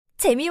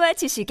재미와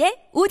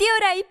지식의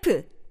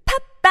오디오라이프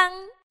팝빵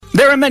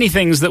There are many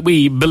things that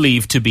we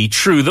believe to be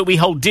true, that we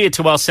hold dear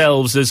to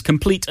ourselves as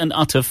complete and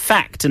utter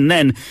fact, and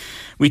then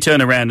we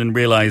turn around and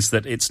realize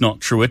that it's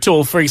not true at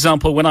all. For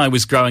example, when I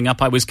was growing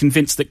up, I was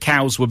convinced that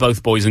cows were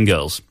both boys and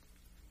girls.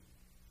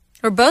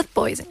 We're both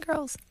boys and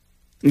girls.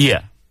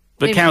 Yeah,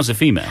 but cows are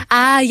female.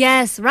 Ah,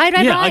 yes. Right.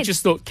 Yeah, I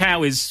just thought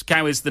cow is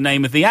the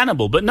name of the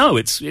animal, but no,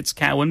 it's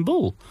cow and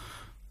bull.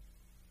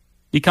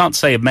 You can't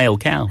say a male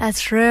cow. That's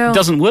true. It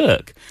doesn't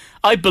work.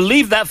 I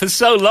believed that for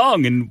so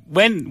long, and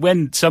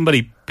when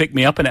somebody picked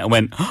me up on it, I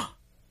went, oh,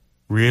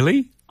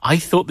 really? I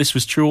thought this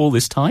was true all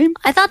this time?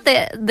 I thought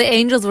the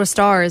angels were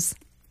stars.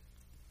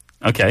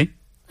 Okay.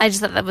 I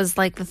just thought that was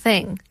like the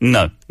thing.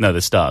 No,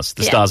 the stars.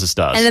 The stars are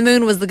stars. And the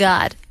moon was the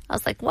god. I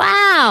was like,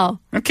 wow.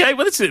 Okay,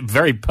 well, it's a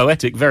very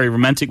poetic, very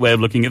romantic way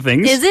of looking at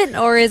things. Is it,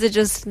 or is it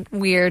just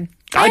weird?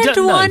 I don't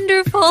know.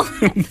 Wonderful.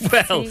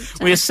 Well,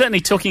 we are certainly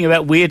talking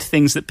about weird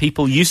things that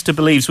people used to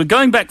believe. So we're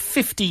going back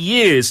 50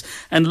 years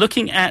and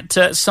looking at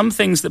some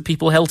things that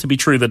people held to be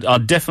true that are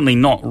definitely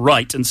not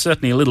right and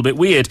certainly a little bit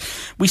weird.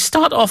 We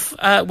start off,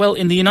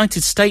 in the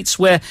United States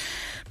where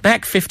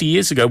back 50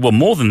 years ago, well,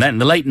 more than that, in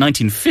the late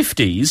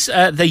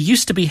 1950s, there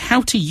used to be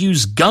how to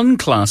use gun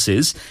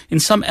classes in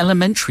some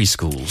elementary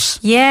schools.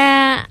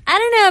 Yeah, I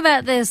don't know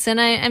about this, and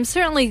I'm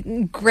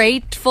certainly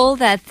grateful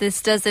that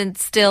this doesn't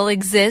still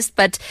exist.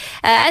 But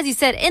as you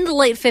said, in the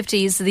late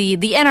 50s, the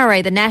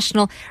NRA, the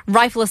National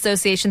Rifle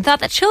Association,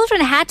 thought that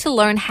children had to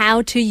learn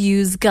how to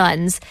use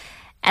guns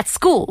at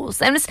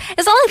schools. And it's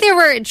not like they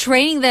were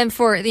training them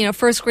for,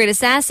 first grade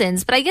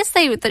assassins, but I guess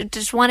they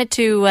just wanted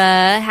to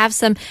have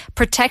some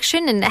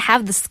protection and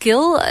have the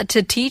skill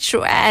to teach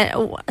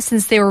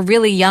since they were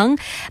really young.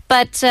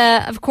 But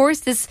of course,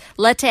 this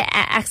led to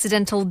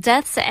accidental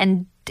deaths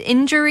and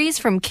injuries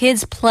from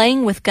kids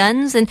playing with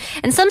guns, and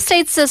some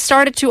states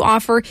started to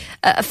offer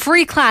a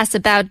free class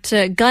about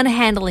gun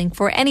handling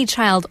for any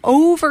child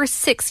over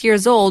 6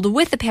 years old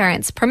with the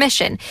parents'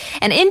 permission.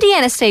 And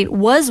Indiana State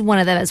was one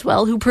of them as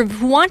well, who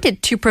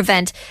wanted to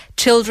prevent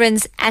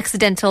children's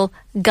accidental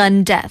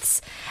gun deaths.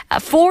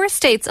 4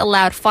 states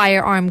allowed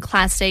firearm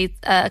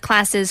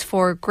classes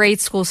for grade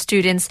school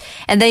students,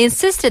 and they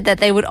insisted that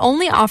they would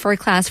only offer a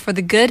class for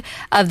the good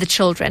of the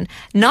children,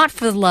 not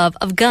for the love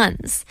of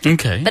guns.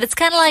 Okay. But it's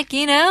kind of like,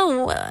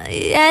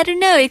 I don't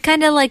know, it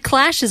kind of like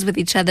clashes with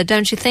each other,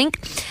 don't you think?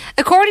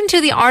 According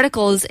to the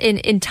articles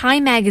in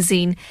Time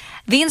magazine,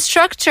 the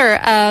instructor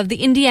of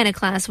the Indiana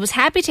class was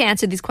happy to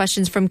answer these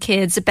questions from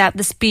kids about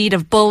the speed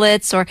of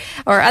bullets or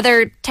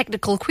other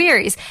technical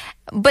queries,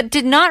 but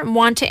did not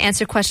want to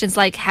answer questions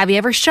like, have you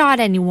ever shot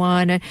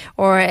anyone?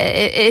 Or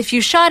if you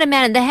shot a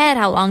man in the head,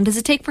 how long does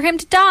it take for him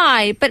to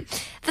die? But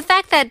the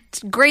fact that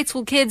grade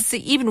school kids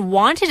even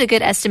wanted a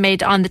good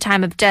estimate on the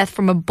time of death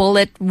from a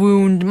bullet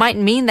wound might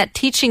mean that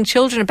teaching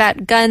children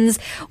about guns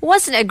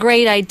wasn't a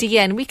great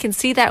idea. And we can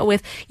see that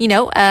with,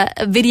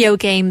 video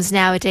games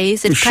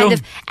nowadays. It kind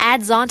of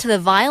adds on to the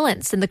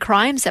violence and the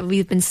crimes that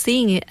we've been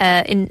seeing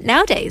in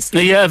nowadays.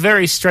 Yeah, a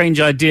very strange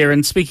idea.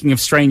 And speaking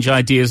of strange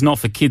ideas, not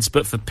for kids,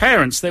 but for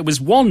parents, there was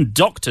one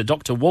doctor,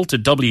 Dr. Walter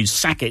W.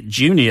 Sackett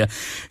Jr.,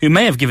 who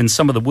may have given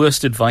some of the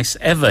worst advice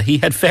ever. He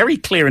had very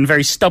clear and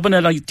very stubborn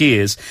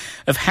ideas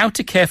of how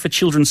to care for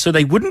children so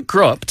they wouldn't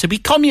grow up to be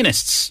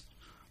communists.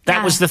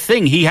 That was the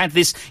thing. He had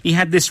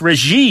this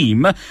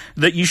regime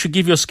that you should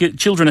give your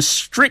children a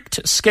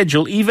strict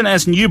schedule, even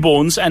as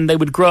newborns, and they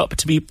would grow up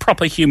to be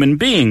proper human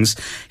beings.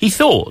 He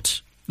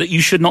thought that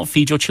you should not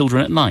feed your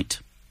children at night.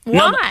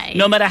 Why?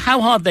 No matter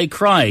how hard they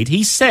cried,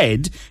 he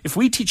said, if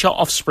we teach our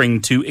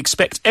offspring to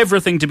expect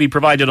everything to be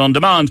provided on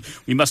demand,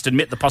 we must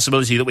admit the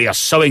possibility that we are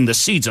sowing the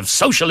seeds of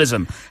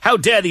socialism. How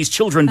dare these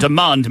children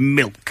demand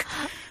milk?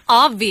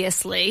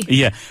 Obviously.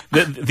 Yeah.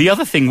 The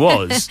other thing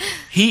was,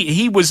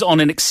 he was on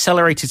an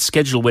accelerated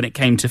schedule when it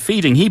came to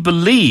feeding. He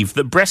believed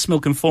that breast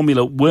milk and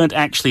formula weren't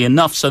actually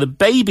enough, so the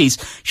babies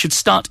should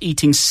start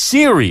eating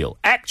cereal,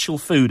 actual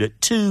food,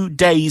 at 2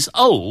 days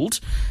old.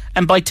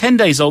 And by 10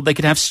 days old, they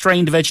could have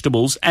strained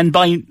vegetables. And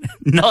by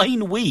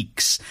 9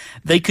 weeks,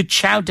 they could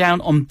chow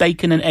down on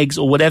bacon and eggs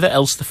or whatever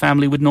else the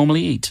family would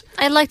normally eat.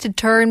 I'd like to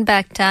turn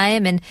back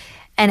time and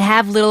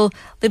have little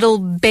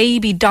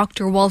baby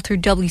Dr. Walter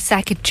W.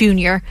 Sackett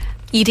Jr.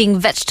 eating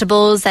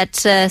vegetables at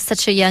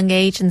such a young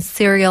age and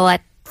cereal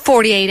at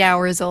 48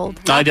 hours old.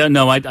 I don't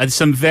know. I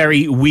some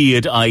very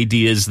weird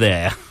ideas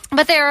there.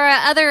 But there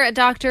are other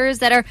doctors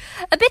that are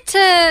a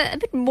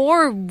bit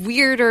more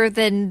weirder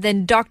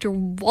than Dr.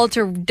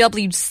 Walter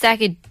W.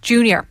 Sackett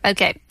Jr.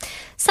 Okay.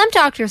 Some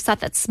doctors thought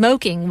that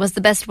smoking was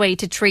the best way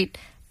to treat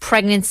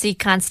pregnancy,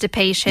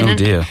 constipation. Oh,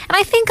 dear. And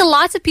I think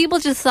lots of people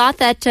just thought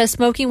that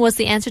smoking was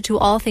the answer to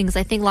all things.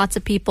 I think lots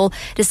of people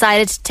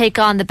decided to take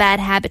on the bad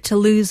habit to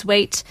lose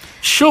weight.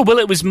 Sure, well,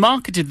 it was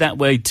marketed that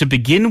way to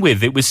begin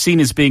with. It was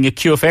seen as being a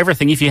cure for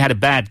everything. If you had a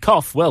bad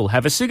cough, well,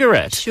 have a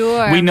cigarette.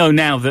 Sure. We know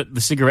now that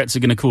the cigarettes are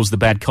going to cause the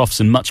bad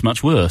coughs and much,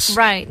 much worse.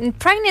 Right. And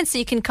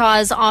pregnancy can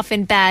cause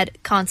often bad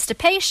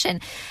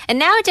constipation. And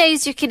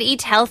nowadays you can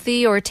eat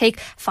healthy or take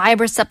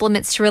fiber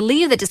supplements to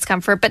relieve the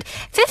discomfort. But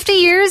 50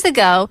 years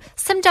ago,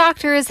 some some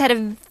doctors had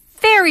a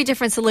very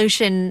different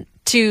solution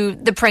to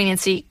the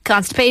pregnancy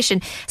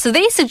constipation. So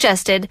they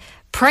suggested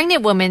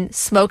pregnant women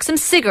smoke some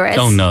cigarettes.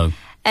 Oh, no.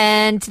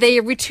 And they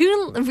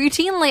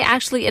routinely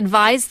actually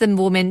advise the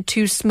woman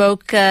to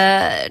smoke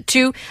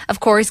to, of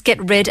course,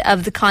 get rid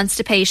of the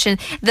constipation.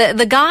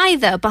 The guy,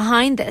 though,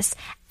 behind this,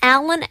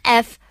 Alan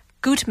F.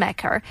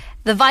 Guttmacher,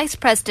 the vice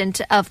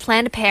president of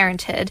Planned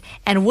Parenthood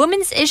and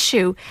Women's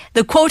Issue,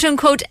 the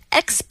quote-unquote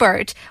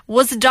expert,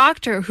 was a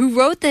doctor who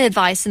wrote the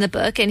advice in the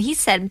book. And he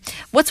said,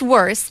 what's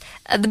worse,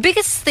 the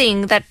biggest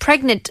thing that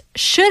pregnant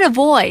should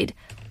avoid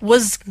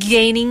was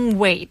gaining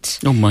weight.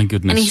 Oh, my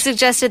goodness. And he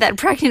suggested that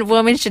pregnant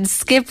women should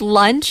skip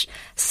lunch,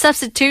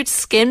 substitute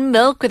skim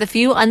milk with a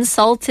few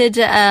unsalted,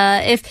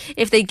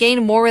 if they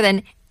gain more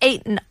than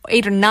 8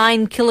 or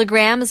 9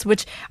 kilograms,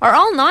 which are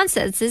all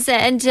nonsense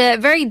and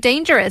very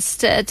dangerous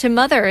to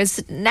mothers,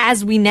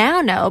 as we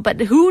now know. But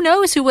who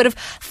knows who would have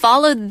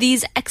followed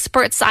these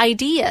experts'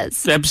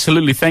 ideas?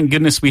 Absolutely. Thank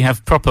goodness we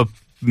have proper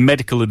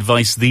medical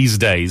advice these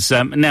days.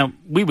 Now,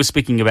 we were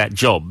speaking about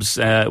jobs.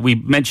 We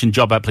mentioned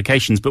job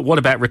applications, but what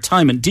about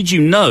retirement? Did you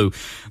know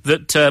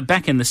that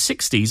back in the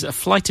 60s,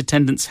 flight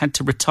attendants had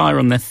to retire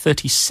on their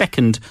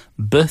 32nd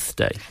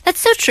birthday? That's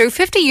so true.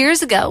 50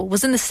 years ago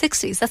was in the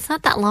 60s. That's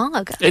not that long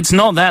ago. It's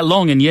not that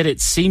long, and yet it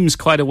seems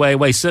quite a way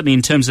away, certainly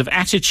in terms of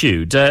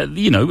attitude.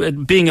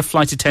 Being a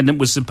flight attendant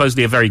was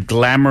supposedly a very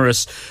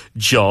glamorous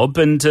job,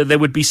 and there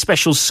would be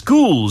special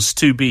schools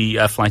to be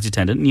a flight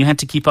attendant, and you had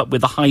to keep up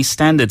with the high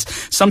standards.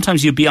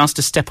 Sometimes you'd be asked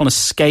to step on a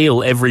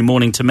scale every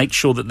morning to make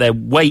sure that their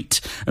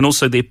weight and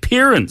also the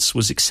appearance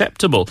was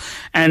acceptable.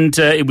 And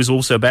it was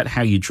also about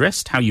how you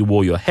dressed, how you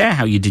wore your hair,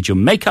 how you did your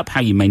makeup,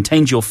 how you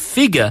maintained your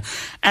figure.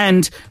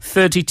 And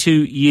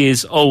 32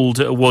 years old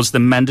was the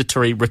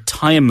mandatory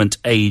retirement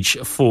age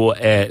for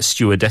air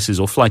stewardesses,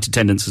 or flight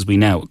attendants as we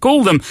now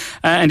call them.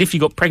 And if you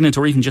got pregnant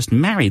or even just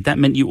married, that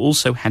meant you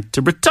also had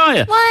to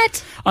retire.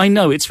 What? I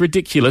know, it's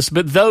ridiculous,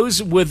 but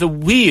those were the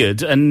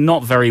weird and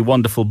not very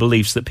wonderful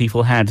beliefs that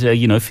people had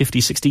 50,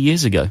 60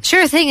 years ago.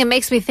 Sure thing. It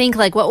makes me think,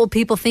 what will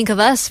people think of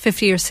us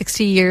 50 or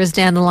 60 years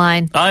down the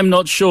line? I'm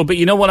not sure, but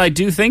you know what I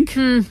do think?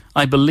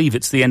 I believe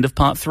it's the end of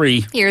part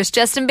 3. Here's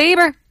Justin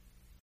Bieber.